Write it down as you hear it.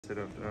I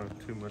don't know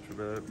too much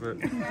about it, but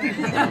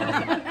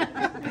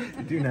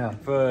you do now.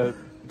 But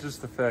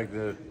just the fact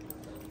that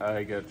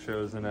I got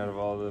chosen out of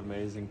all the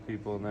amazing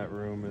people in that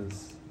room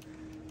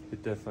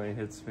it definitely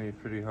hits me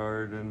pretty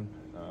hard, and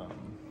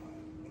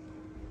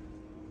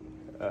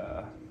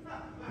yeah,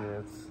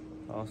 it's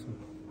awesome.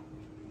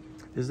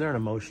 Is there an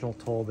emotional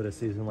toll that a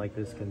season like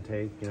this can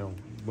take? You know,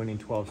 winning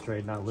 12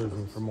 straight, not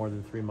losing for more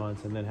than 3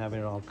 months, and then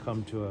having it all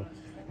come to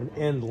an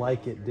end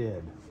like it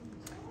did.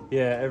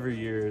 Yeah, every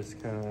year is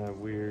kind of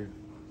weird,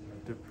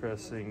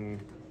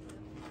 depressing,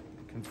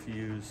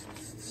 confused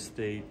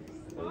state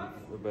of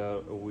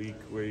about a week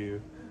where you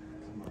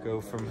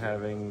go from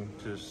having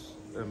just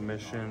a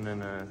mission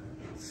and a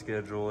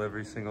schedule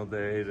every single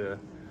day to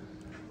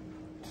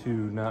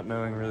not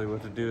knowing really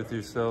what to do with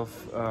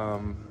yourself,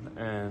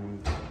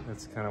 and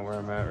that's kind of where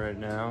I'm at right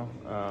now.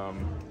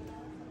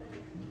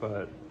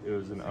 But it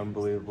was an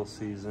unbelievable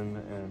season,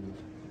 and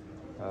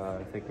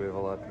I think we have a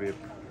lot to be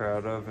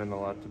proud of and a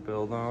lot to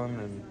build on,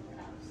 and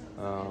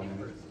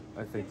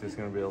I think there's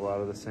going to be a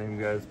lot of the same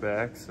guys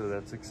back, so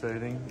that's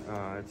exciting.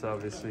 It's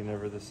obviously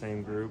never the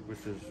same group,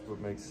 which is what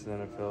makes the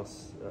NFL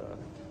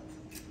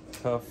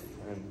tough,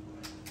 and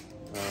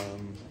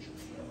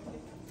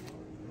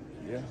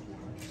yeah,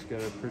 just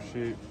gotta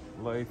appreciate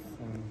life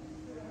and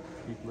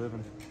keep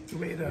living.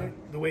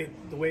 The way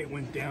it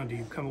went down, do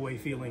you come away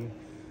feeling,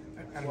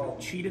 I don't know,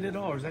 cheated at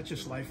all, or is that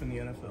just life in the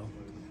NFL?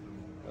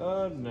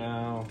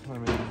 No, I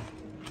mean,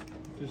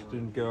 just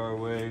didn't go our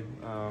way.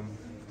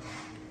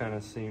 Kind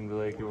of seemed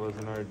like it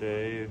wasn't our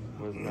day, it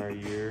wasn't our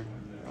year,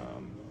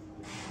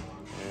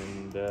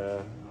 and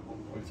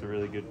it's a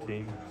really good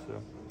team,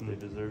 so they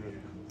deserve it.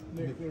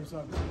 Nick, there's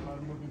obviously a lot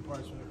of moving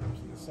parts when it comes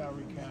to the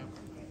salary cap.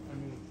 I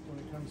mean, when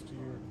it comes to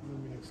your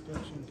looming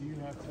extension, do you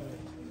have to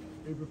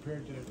be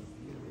prepared to, I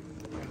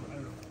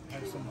don't know,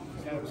 have some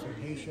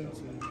patience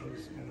and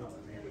just kind of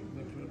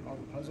put all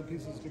the puzzle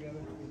pieces together?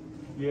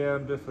 Yeah,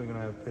 I'm definitely going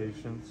to have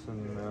patience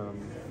and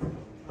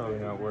probably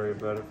not worry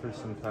about it for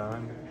some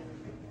time.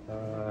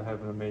 I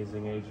have an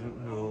amazing agent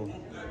who will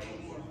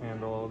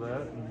handle all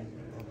that, and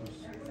I'll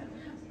just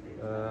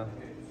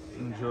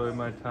enjoy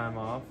my time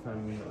off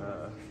and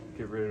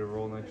get ready to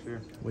roll next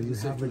year. Will you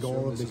have the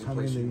goal of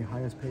becoming the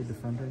highest paid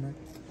defender, Nick?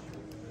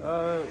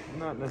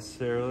 Not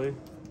necessarily.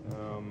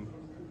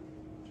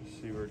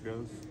 Just see where it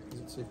goes. Is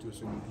it safe to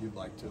assume you'd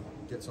like to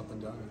get something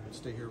done and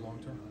stay here long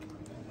term?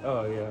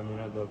 Oh yeah, I mean,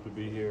 I'd love to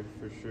be here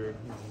for sure.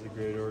 This is a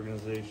great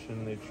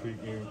organization. They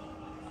treat you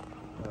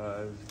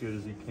as good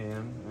as you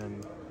can,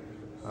 and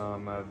I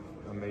have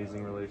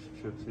amazing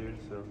relationships here,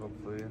 so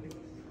hopefully.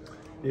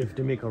 If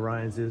DeMeco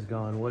Ryans is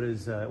gone, what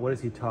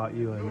has he taught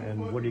you,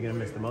 and what are you going to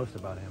miss the most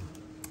about him?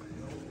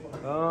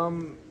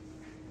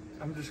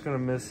 I'm just going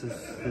to miss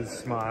his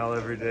smile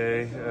every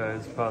day,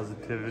 his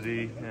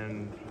positivity,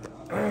 and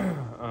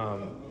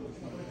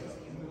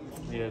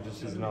yeah,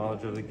 just his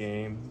knowledge of the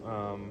game.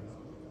 I'm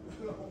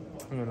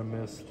going to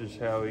miss just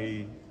how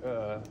he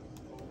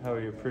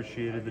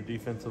appreciated the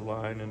defensive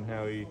line and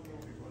how he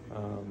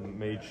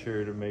made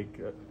sure to make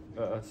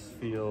us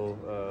feel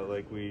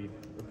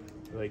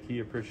like he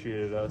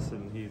appreciated us,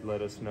 and he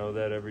let us know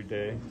that every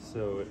day,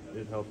 so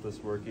it helped us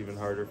work even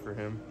harder for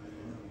him.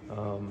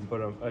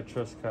 But I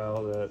trust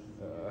Kyle that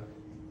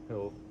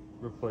he'll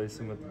replace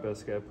him with the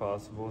best guy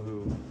possible,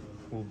 who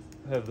will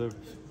have the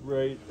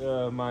right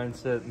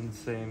mindset and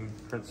same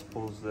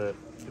principles that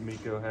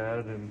DeMeco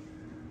had, and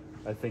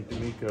I think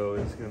DeMeco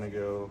is going to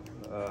go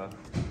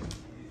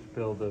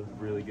build a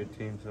really good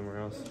team somewhere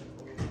else.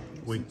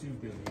 Since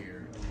you've been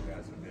here, you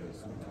guys have been a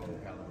Super Bowl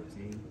caliber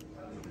team.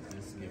 Does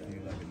this give you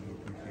like a new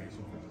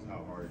appreciation for just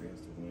how hard it is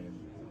to win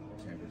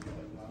a championship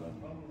like this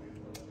level?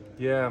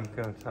 Yeah, I'm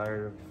kind of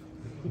tired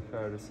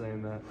of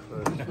saying that,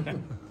 but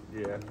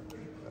yeah,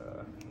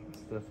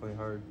 it's definitely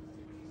hard.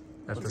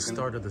 At the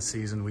start of the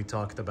season, we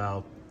talked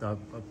about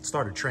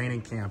start of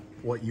training camp,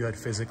 what you had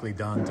physically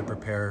done to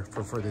prepare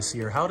for this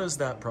year. How does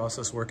that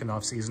process work in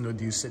off season?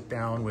 Do you sit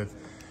down with,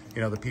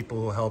 the people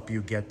who help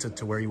you get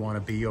to where you want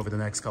to be over the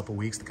next couple of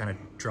weeks to kind of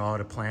draw out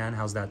a plan?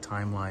 How's that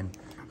timeline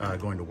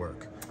going to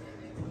work?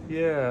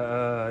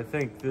 Yeah, I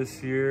think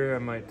this year I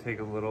might take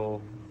a little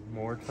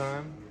more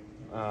time,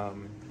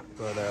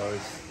 but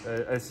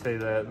I say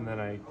that and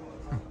then I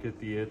get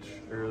the itch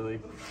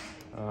early,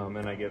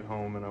 and I get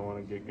home and I want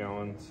to get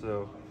going.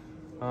 So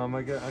I'm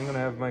gonna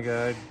have my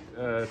guy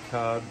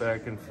Todd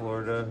back in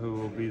Florida, who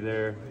will be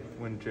there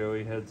when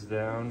Joey heads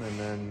down, and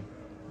then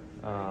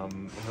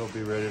he'll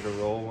be ready to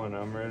roll when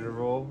I'm ready to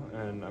roll,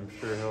 and I'm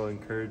sure he'll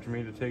encourage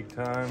me to take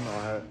time.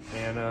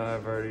 Anna,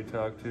 I've already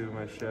talked to,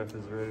 my chef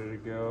is ready to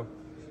go.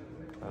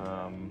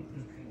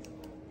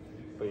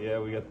 But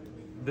yeah,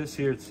 this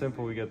year it's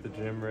simple. We got the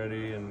gym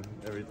ready and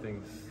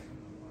everything's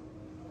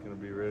gonna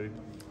be ready.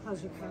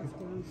 How's your calf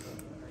doing?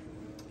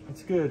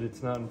 It's good.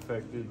 It's not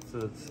infected, so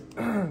it's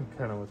kind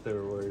of what they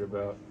were worried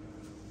about.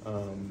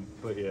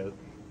 But yeah,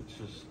 it's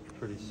just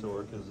pretty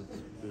sore because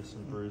there's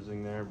some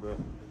bruising there, but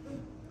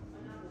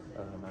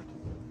not too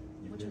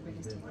bad. What's your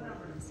biggest takeaway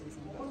from the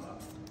season?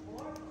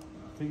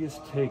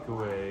 Biggest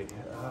takeaway?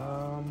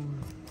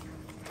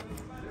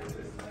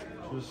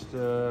 Just,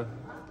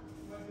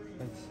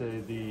 I'd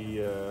say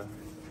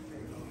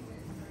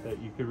that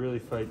you could really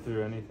fight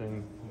through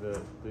anything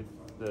that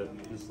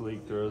this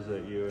league throws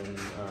at you, and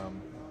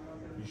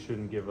you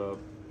shouldn't give up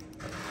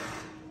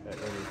at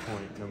any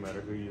point, no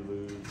matter who you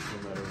lose,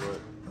 no matter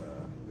what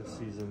the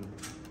season,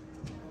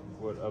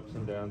 what ups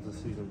and downs the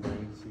season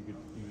brings. You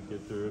could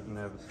get through it and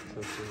have a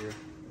successful year.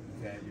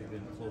 You've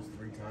been close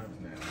 3 times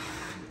now. In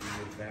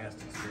your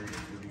vast experience,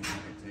 what do you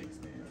think it takes,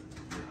 Dan?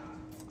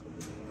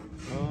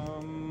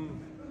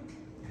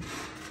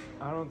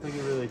 I don't think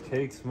it really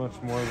takes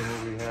much more than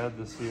what we had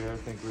this year. I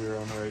think we were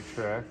on the right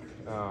track.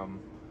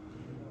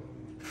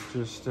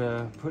 Just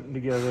putting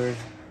together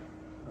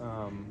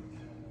a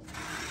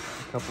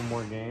couple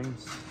more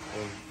games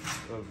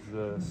of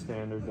the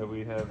standard that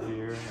we have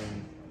here,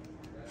 and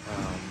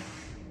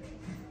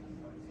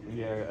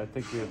yeah, I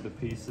think we have the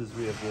pieces,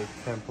 we have the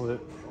template.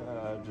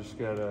 Just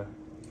gotta,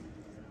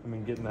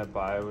 getting that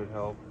bye would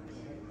help.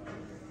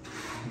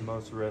 The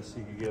most rest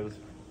you could get as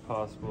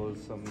possible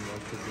is something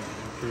that could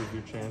improve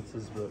your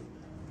chances, but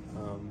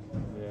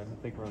yeah, I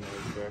think we're on the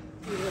right track.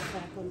 You look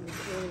back on those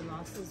early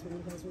losses when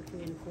you guys were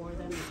 3-4,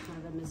 then it's kind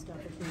of a missed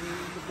opportunity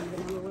to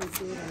be the #1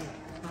 seed and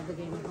have the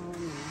game at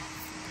home.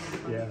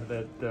 Yeah,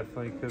 that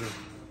definitely could have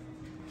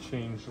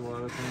changed a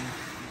lot of things,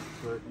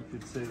 but you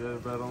could say that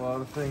about a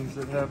lot of things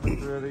that happened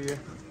throughout the year.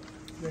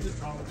 Nick,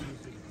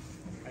 apologies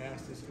if I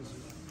asked this because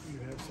you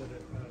have set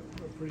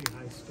a pretty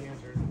high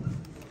standard,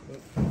 but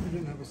you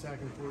didn't have a sack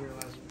in 4 your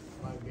last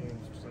 5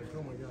 games. It's like,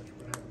 oh my gosh,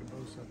 what happened to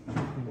Bosa?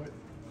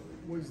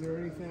 Was there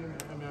anything,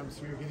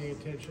 obviously you're getting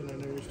attention, I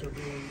know you're still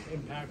being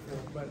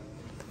impactful, but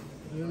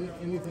did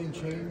anything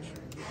change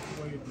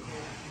the way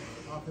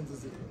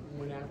offenses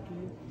went after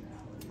you?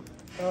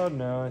 Oh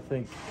no, I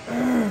think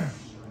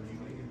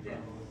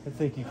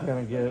you kind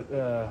of get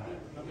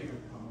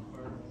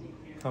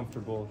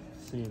comfortable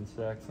seeing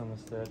sacks on the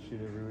stat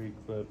sheet every week,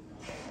 but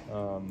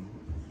a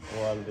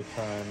lot of the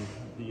time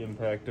the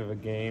impact of a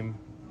game,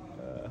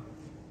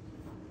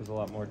 there's a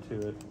lot more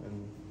to it,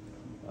 and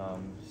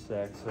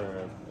sacks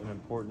are an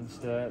important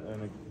stat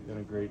and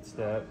a great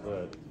stat,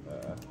 but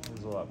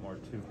there's a lot more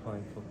to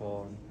playing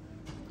football, and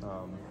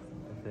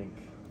I think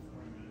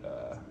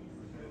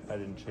I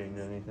didn't change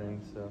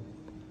anything, so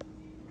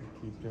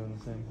keep doing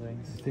the same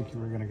things. I think you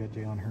were going to get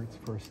Jalen Hurts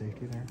for a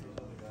safety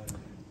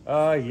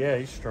there. Yeah,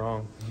 he's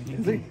strong.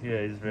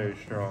 Yeah, he's very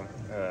strong.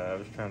 I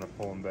was trying to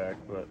pull him back,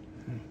 but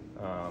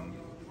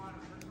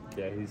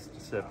yeah, he's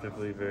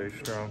deceptively very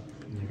strong.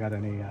 You got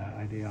any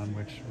idea on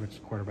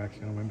which quarterback's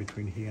going to win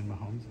between he and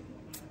Mahomes?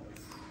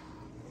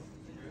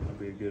 It'll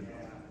be a good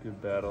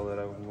battle that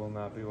I will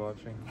not be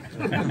watching.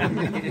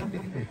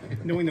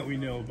 Knowing that we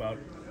know about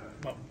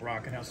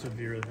Brock and how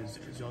severe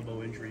his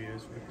elbow injury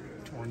is with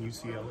torn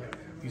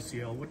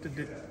UCL, what does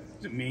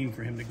it mean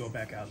for him to go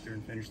back out there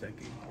and finish that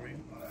game for you?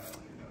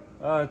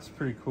 It's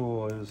pretty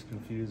cool. It was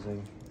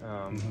confusing.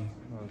 I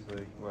was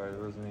like, why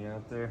wasn't he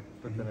out there?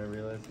 But then I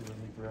realized he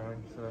wasn't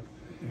throwing. So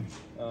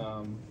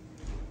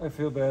I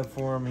feel bad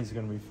for him. He's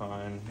going to be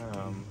fine.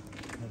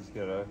 He's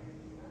got a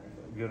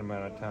good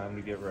amount of time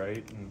to get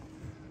right, and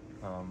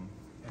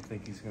I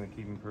think he's going to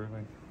keep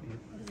improving.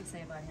 What does it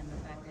say about him,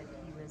 the fact that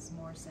he was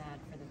more sad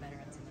for the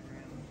veterans in the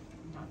room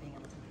not being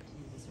able to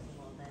continue the Super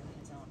Bowl than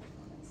his own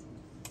performance?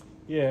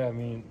 Yeah,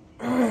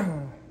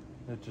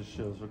 that just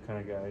shows what kind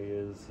of guy he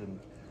is,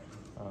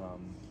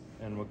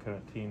 and what kind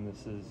of team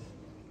this is.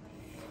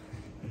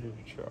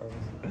 Charles.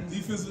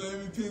 Defensive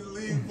MVP of the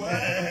league, boy.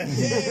 Yeah,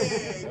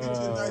 get you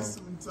a nice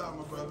some time,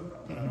 my brother.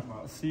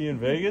 See you in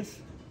Vegas.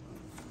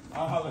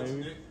 I'll holler at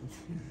you, Nick.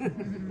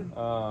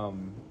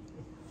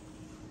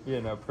 Yeah,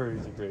 no,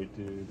 Purdy's a great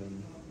dude,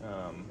 and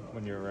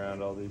when you're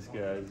around all these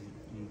guys,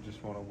 you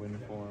just want to win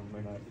for him,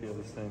 and I feel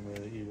the same way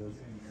that he does.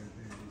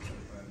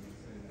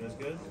 That's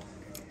good.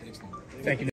 Thank you.